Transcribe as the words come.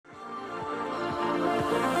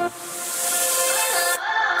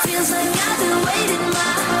Feels like I've been waiting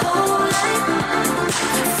my whole life.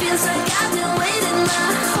 Feels like I've been waiting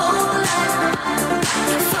my whole life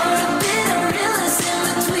for a bit of realism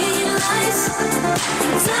between lies.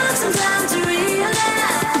 Took some time to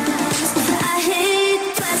realize I hate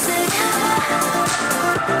plastic.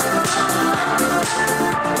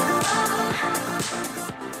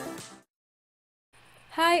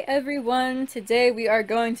 Hi everyone, today we are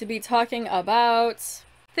going to be talking about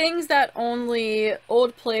things that only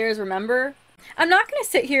old players remember. I'm not going to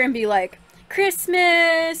sit here and be like,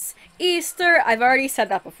 Christmas, Easter, I've already said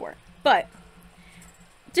that before, but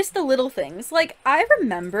just the little things. Like, I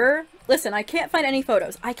remember, listen, I can't find any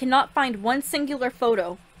photos. I cannot find one singular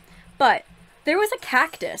photo, but there was a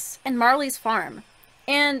cactus in Marley's farm,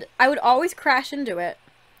 and I would always crash into it,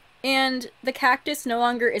 and the cactus no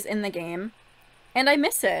longer is in the game. And I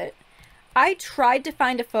miss it. I tried to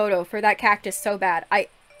find a photo for that cactus so bad. I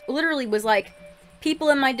literally was like, people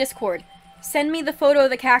in my Discord, send me the photo of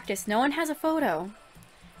the cactus. No one has a photo.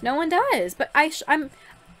 No one does. But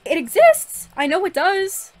it exists. I know it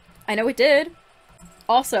does. I know it did.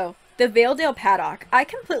 Also, the Valedale paddock. I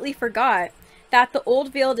completely forgot that the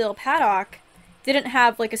old Valedale paddock didn't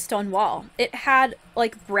have like a stone wall. It had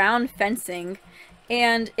like brown fencing,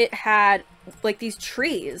 and it had like these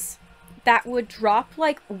trees that would drop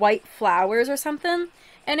like white flowers or something,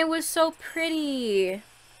 and it was so pretty.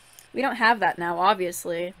 We don't have that now,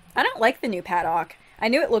 obviously. I don't like the new paddock. I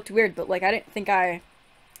knew it looked weird, but like I didn't think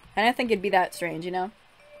it'd be that strange, you know?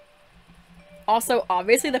 Also,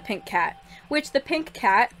 obviously the pink cat, which the pink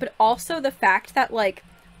cat, but also the fact that like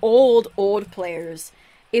old players,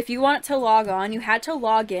 if you wanted to log on, you had to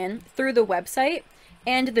log in through the website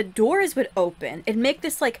and the doors would open. It'd make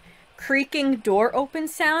this like creaking door open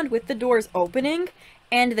sound with the doors opening,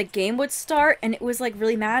 and the game would start, and it was like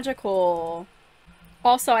really magical.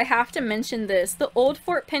 Also, I have to mention this, the old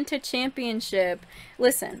Fort Pinta Championship.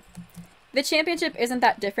 Listen, the championship isn't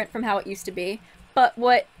that different from how it used to be, but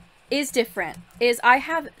what is different is I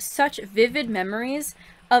have such vivid memories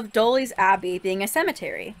of Dolly's Abbey being a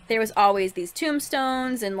cemetery. There was always these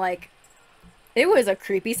tombstones, and like, it was a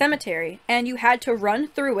creepy cemetery, and you had to run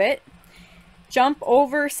through it, jump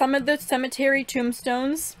over some of the cemetery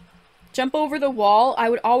tombstones, jump over the wall. I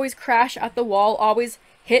would always crash at the wall, always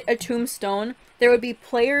hit a tombstone. There would be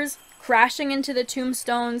players crashing into the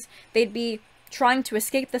tombstones. They'd be trying to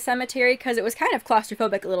escape the cemetery because it was kind of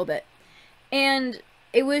claustrophobic a little bit. And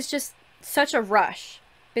it was just such a rush.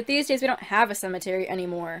 But these days we don't have a cemetery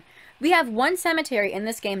anymore. We have one cemetery in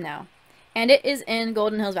this game now, and it is in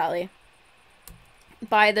Golden Hills Valley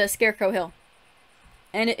by the Scarecrow Hill.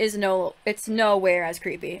 And it's nowhere as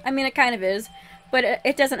creepy. I mean, it kind of is, but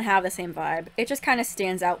it doesn't have the same vibe. It just kind of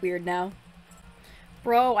stands out weird now.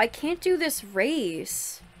 Bro, I can't do this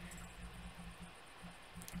race.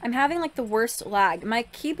 I'm having like the worst lag. My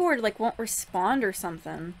keyboard like won't respond or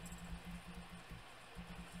something.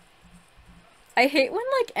 I hate when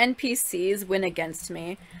like NPCs win against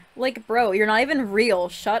me. Like, bro, you're not even real.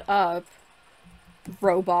 Shut up.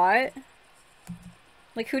 Robot.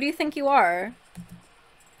 Like, who do you think you are?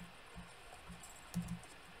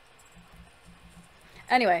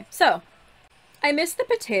 Anyway, so, I missed the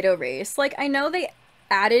potato race. Like, I know they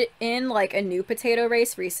added in, like, a new potato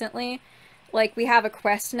race recently. Like, we have a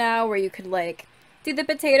quest now where you could, like, do the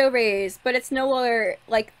potato race, but it's nowhere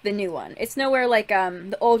like the new one. It's nowhere like,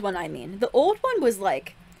 the old one, I mean. The old one was,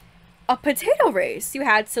 like, a potato race. You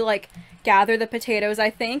had to, like, gather the potatoes, I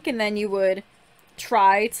think, and then you would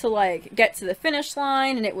try to, like, get to the finish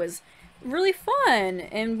line, and it was really fun.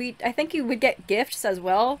 And I think you would get gifts as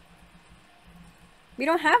well. We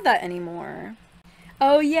don't have that anymore.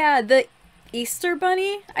 Oh yeah, the Easter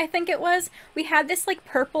Bunny, I think it was. We had this like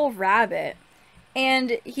purple rabbit,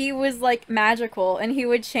 and he was like magical, and he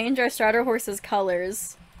would change our starter horse's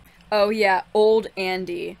colors. Oh yeah, old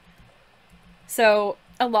Andy. So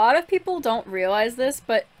a lot of people don't realize this,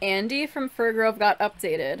 but Andy from Fir Grove got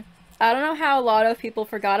updated. I don't know how a lot of people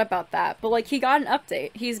forgot about that, but like he got an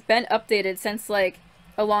update. He's been updated since like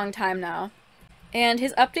a long time now. And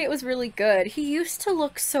his update was really good. He used to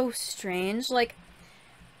look so strange. Like,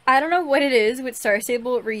 I don't know what it is with Star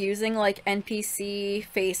Stable reusing, like, NPC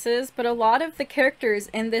faces, but a lot of the characters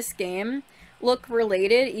in this game look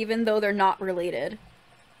related, even though they're not related.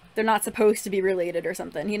 They're not supposed to be related or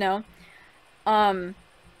something, you know?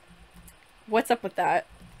 What's up with that?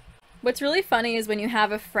 What's really funny is when you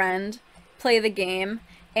have a friend play the game,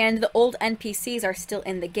 and the old NPCs are still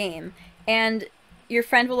in the game, and your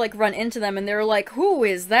friend will like run into them and they're like, who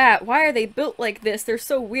is that? Why are they built like this? They're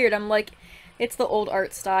so weird. I'm like, it's the old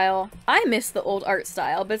art style. I miss the old art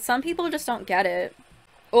style, but some people just don't get it.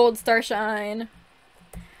 Old Starshine.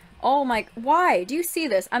 Oh my, why? Do you see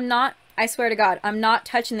this? I swear to God, I'm not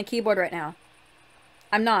touching the keyboard right now.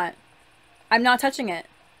 I'm not. I'm not touching it.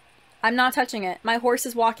 I'm not touching it. My horse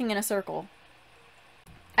is walking in a circle.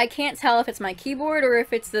 I can't tell if it's my keyboard or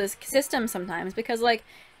if it's the system sometimes, because, like,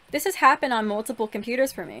 this has happened on multiple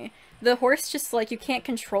computers for me. The horse just, like, you can't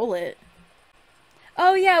control it.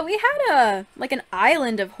 Oh yeah, we had like, an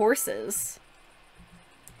island of horses.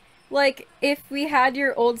 Like, if we had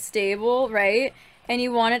your old stable, right, and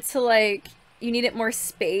you wanted to, like, you needed more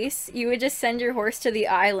space, you would just send your horse to the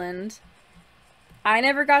island. I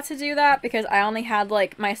never got to do that because I only had,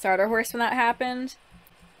 like, my starter horse when that happened.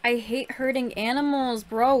 I hate herding animals,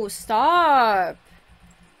 bro. Stop.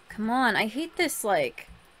 Come on. I hate this, like,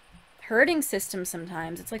 herding system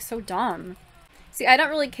sometimes. It's, like, so dumb. See, I don't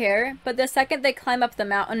really care, but the second they climb up the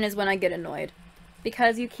mountain is when I get annoyed.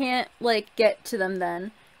 Because you can't, like, get to them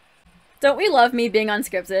then. Don't we love me being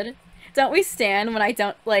unscripted? Don't we stand when I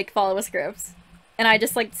don't, like, follow a script? And I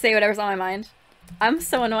just, like, say whatever's on my mind? I'm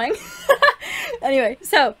so annoying. Anyway,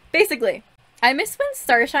 so, basically, I miss when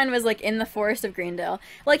Starshine was, like, in the Forest of Greendale.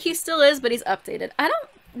 Like, he still is, but he's updated. I don't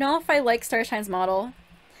know if I like Starshine's model.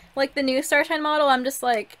 Like, the new Starshine model, I'm just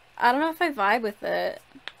like, I don't know if I vibe with it.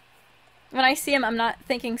 When I see him, I'm not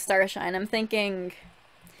thinking Starshine. I'm thinking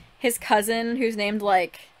his cousin, who's named,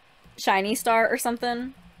 like, Shiny Star or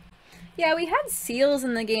something. Yeah, we had seals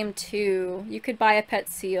in the game, too. You could buy a pet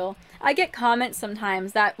seal. I get comments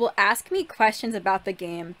sometimes that will ask me questions about the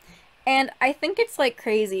game. And I think it's, like,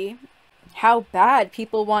 crazy how bad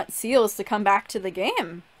people want seals to come back to the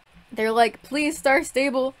game. They're like, please, Star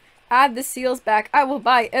Stable, add the seals back. I will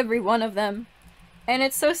buy every one of them. And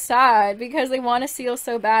it's so sad because they want a seal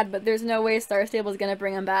so bad, but there's no way Star Stable is going to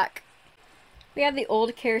bring them back. We have the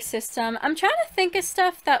old care system. I'm trying to think of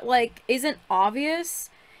stuff that, like, isn't obvious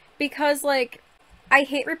because, like, I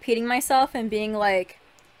hate repeating myself and being like,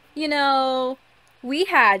 you know, we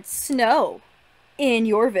had snow in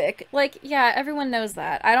Jorvik. Like, yeah, everyone knows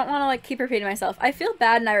that. I don't want to, like, keep repeating myself. I feel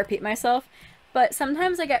bad and I repeat myself, but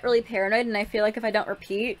sometimes I get really paranoid and I feel like if I don't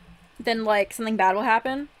repeat, then, like, something bad will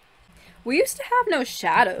happen. We used to have no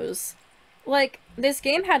shadows. Like, this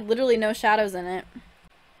game had literally no shadows in it.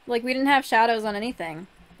 Like, we didn't have shadows on anything.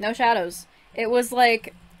 No shadows. It was,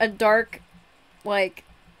 like, a dark, like,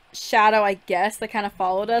 shadow, I guess, that kind of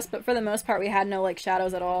followed us, but for the most part, we had no, like,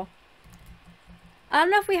 shadows at all. I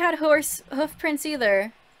don't know if we had hoof prints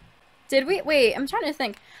either. Did we? Wait, I'm trying to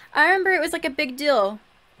think. I remember it was, like, a big deal.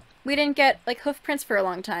 We didn't get, like, hoof prints for a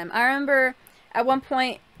long time. I remember at one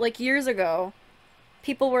point, like, years ago,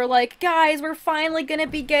 people were like, guys, we're finally gonna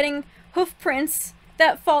be getting hoof prints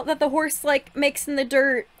that the horse, like, makes in the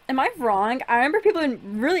dirt. Am I wrong? I remember people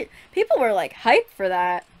were, like, hyped for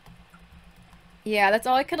that. Yeah, that's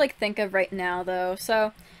all I could, like, think of right now, though.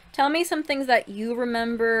 So, tell me some things that you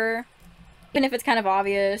remember, even if it's kind of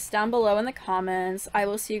obvious, down below in the comments. I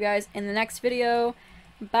will see you guys in the next video.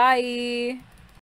 Bye!